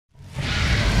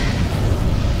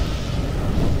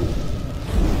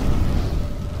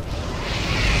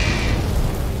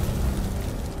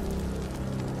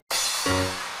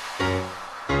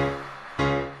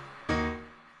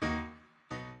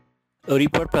A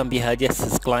report from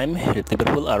BHS claims that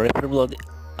Liverpool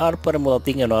are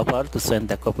promoting an offer to send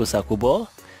Takefusa Sakubo,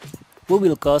 who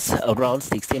will cost around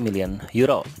 60 million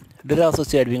euro. The Real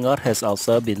Sociedad winger has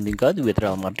also been linked with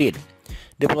Real Madrid.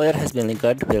 The player has been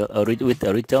linked with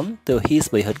a return to his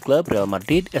boyhood club Real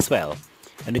Madrid as well,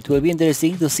 and it will be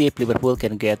interesting to see if Liverpool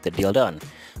can get the deal done.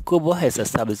 Kubo has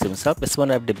established himself as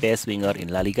one of the best wingers in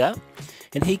La Liga,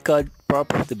 and he could prove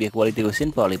to be a quality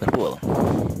addition for Liverpool.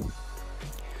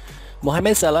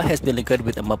 Mohamed Salah has been linked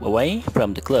with a move away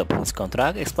from the club. His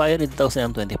contract expired in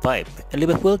 2025, and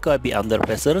Liverpool could be under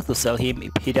pressure to sell him if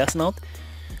he does not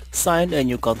sign a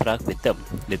new contract with them.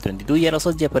 The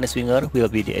 22-year-old Japanese winger will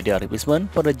be the ideal replacement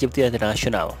for the Egyptian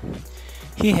international.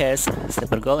 He has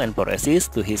 7 goals and 4 assists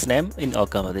to his name in all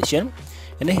competitions,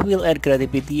 and he will add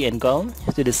creativity and goal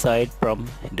to the side from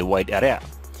the wide area.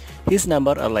 His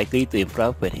numbers are likely to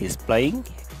improve when he is playing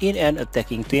in an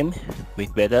attacking team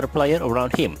with better players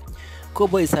around him.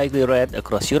 Kubo is highly rated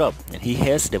across Europe, and he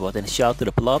has the potential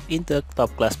to develop into a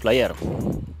top-class player.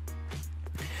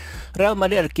 Real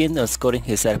Madrid are keen on scoring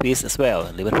his service as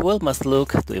well. Liverpool must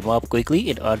look to him up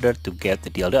quickly in order to get the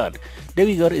deal done. The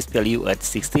winger is valued at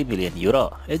 60 million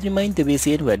euro. It remains to be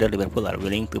seen whether Liverpool are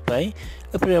willing to pay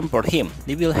a premium for him.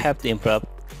 They will have to improve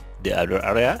the other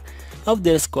area of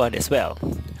their squad as well.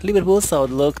 Liverpool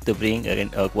should look to bring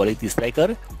in a quality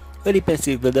striker, a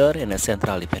defensive builder, and a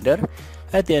central defender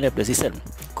at the end of the season.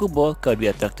 Kubo could be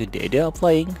attracted to the idea of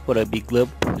playing for a big club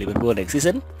Liverpool next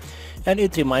season, and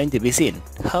it remains to be seen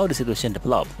how the situation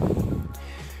develops.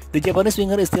 The Japanese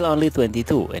winger is still only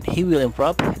 22, and he will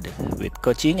improve with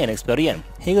coaching and experience.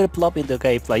 He will develop into a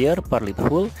key player for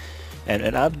Liverpool and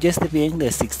end up justifying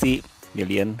the 60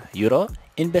 million euro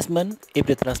investment if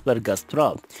the transfer goes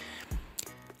through.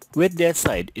 With that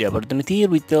said, the opportunity to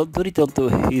return to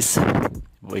his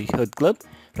boyhood club,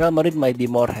 Real Madrid might be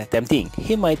more tempting.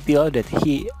 He might feel that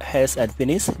he has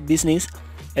unfinished business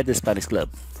at the Spanish club.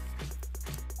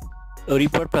 A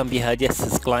report from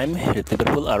BHS claims that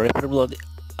Liverpool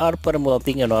are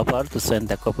promoting an offer to send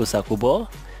Takefusa Sakubo,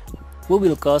 who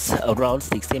will cost around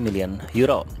 60 million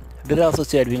euro. The Real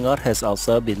Sociedad winger has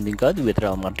also been linked with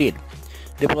Real Madrid.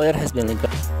 The player has been linked